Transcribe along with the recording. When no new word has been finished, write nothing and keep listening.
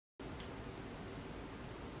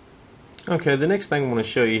Okay, the next thing I want to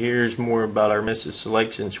show you here is more about our message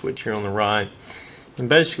selection switch here on the right. And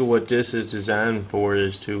basically what this is designed for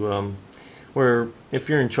is to where if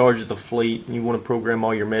you're in charge of the fleet and you want to program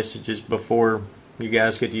all your messages before you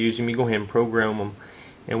guys get to use them, you go ahead and program them.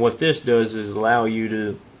 And what this does is allow you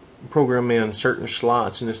to program in certain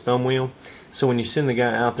slots in this thumb wheel, so when you send the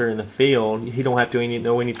guy out there in the field, he don't have to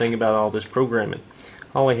know anything about all this programming.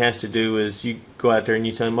 All he has to do is you go out there and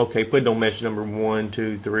you tell him, okay, put it on message number 1,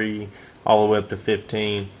 2, 3, all the way up to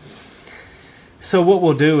 15. So what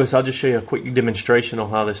we'll do is I'll just show you a quick demonstration on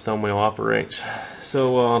how this thumb wheel operates.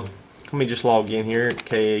 So let me just log in here,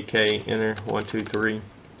 KAK, enter 1, 2, 3,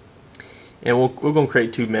 and we're going to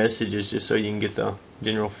create 2 messages just so you can get the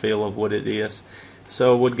general feel of what it is.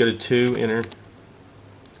 So we'll go to 2, enter,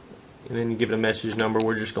 and then you give it a message number.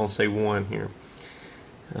 We're just going to say 1 here.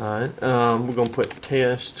 Alright, we're going to put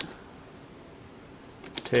test,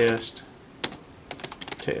 test,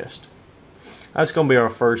 test. That's going to be our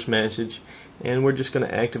first message, and we're just going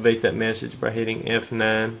to activate that message by hitting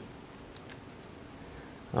F9.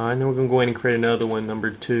 Alright, then we're going to go ahead and create another one,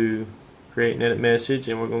 number 2, create and edit message,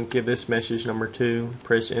 and we're going to give this message number 2,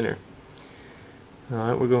 press enter.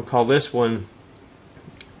 Alright, we're going to call this one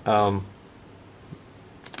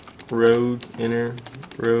road, enter,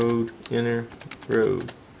 road, enter,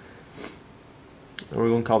 road. And we're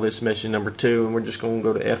going to call this message number 2, and we're just going to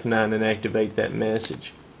go to F9 and activate that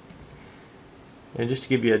message. And just to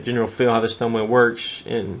give you a general feel how this thumb wheel works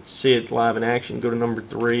and see it live in action, go to number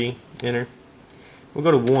 3, enter. We'll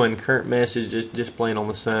go to 1, current message is displaying on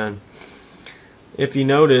the sign. If you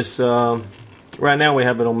notice, right now we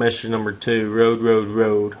have it on message number 2, road, road,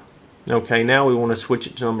 road. Okay, now we want to switch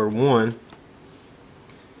it to number 1,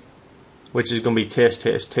 which is going to be test,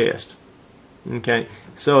 test, test. Okay,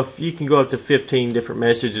 so if you can go up to 15 different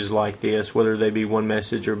messages like this, whether they be one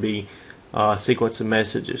message or be a sequence of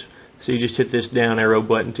messages. So you just hit this down arrow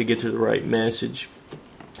button to get to the right message.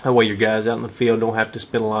 That way your guys out in the field don't have to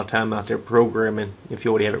spend a lot of time out there programming. If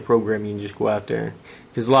you already have it programmed, you can just go out there.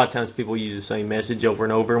 Because a lot of times people use the same message over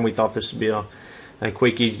and over, and we thought this would be a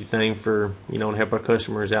quick, easy thing for, to help our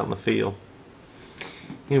customers out in the field.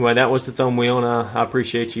 Anyway, that was the thumb wheel, and I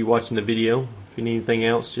appreciate you watching the video. If you need anything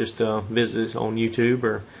else, just visit us on YouTube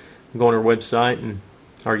or go on our website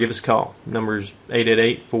or give us a call. Number is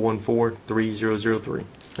 888-414-3003.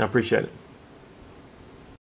 I appreciate it.